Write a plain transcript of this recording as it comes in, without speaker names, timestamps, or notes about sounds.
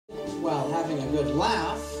while having a good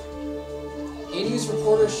laugh. A-News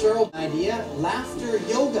reporter Cheryl idea, laughter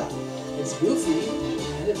yoga. It's goofy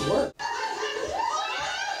and it works.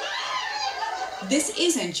 This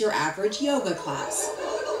isn't your average yoga class.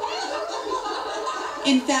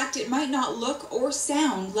 In fact, it might not look or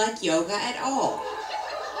sound like yoga at all.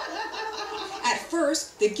 At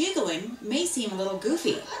first, the giggling may seem a little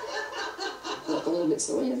goofy. Look a little bit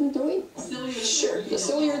silly, isn't it, Joey? Sure, the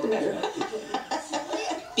sillier the better.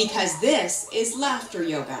 Because this is laughter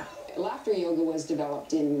yoga. Laughter yoga was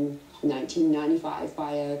developed in 1995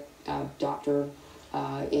 by a doctor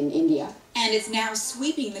in India. And it's now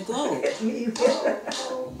sweeping the globe.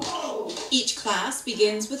 Each class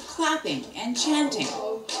begins with clapping and chanting,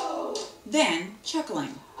 then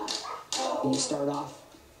chuckling. You start off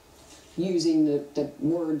using the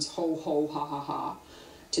words ho, ho, ha, ha, ha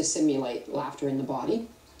to simulate laughter in the body.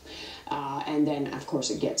 And then, of course,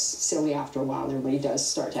 it gets silly after a while. Everybody does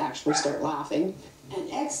start laughing. And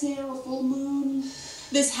exhale, full moon.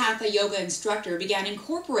 This Hatha yoga instructor began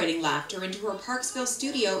incorporating laughter into her Parksville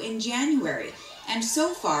studio in January, and so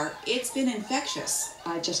far, it's been infectious.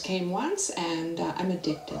 I just came once, and I'm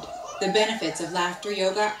addicted. The benefits of laughter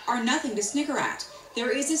yoga are nothing to snicker at. There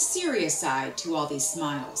is a serious side to all these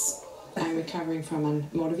smiles. I'm recovering from a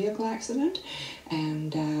motor vehicle accident,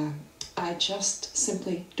 and I just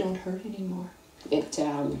simply don't hurt anymore. It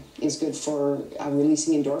is good for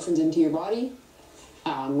releasing endorphins into your body,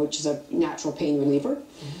 which is a natural pain reliever.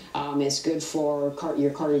 It's good for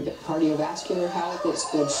your cardiovascular health.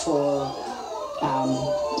 It's good for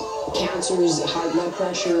cancers, high blood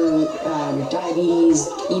pressure, diabetes,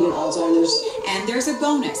 even Alzheimer's. And there's a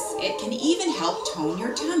bonus. It can even help tone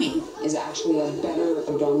your tummy. Is actually a better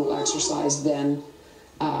abdominal exercise than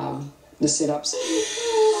the sit-ups.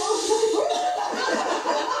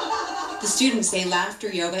 The students say laughter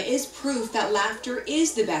yoga is proof that laughter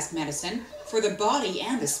is the best medicine for the body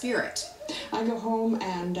and the spirit. I go home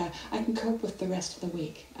and I can cope with the rest of the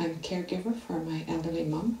week. I'm a caregiver for my elderly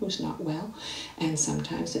mom who's not well, and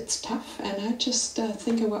sometimes it's tough, and I just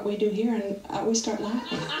think of what we do here and we start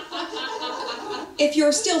laughing. If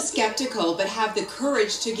you're still skeptical but have the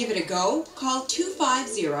courage to give it a go, call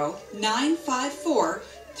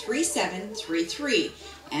 250-954-3733.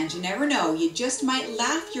 And you never know, you just might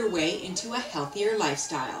laugh your way into a healthier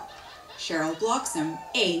lifestyle. Cheryl Bloxham,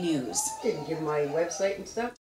 A-News. Didn't give my website and stuff.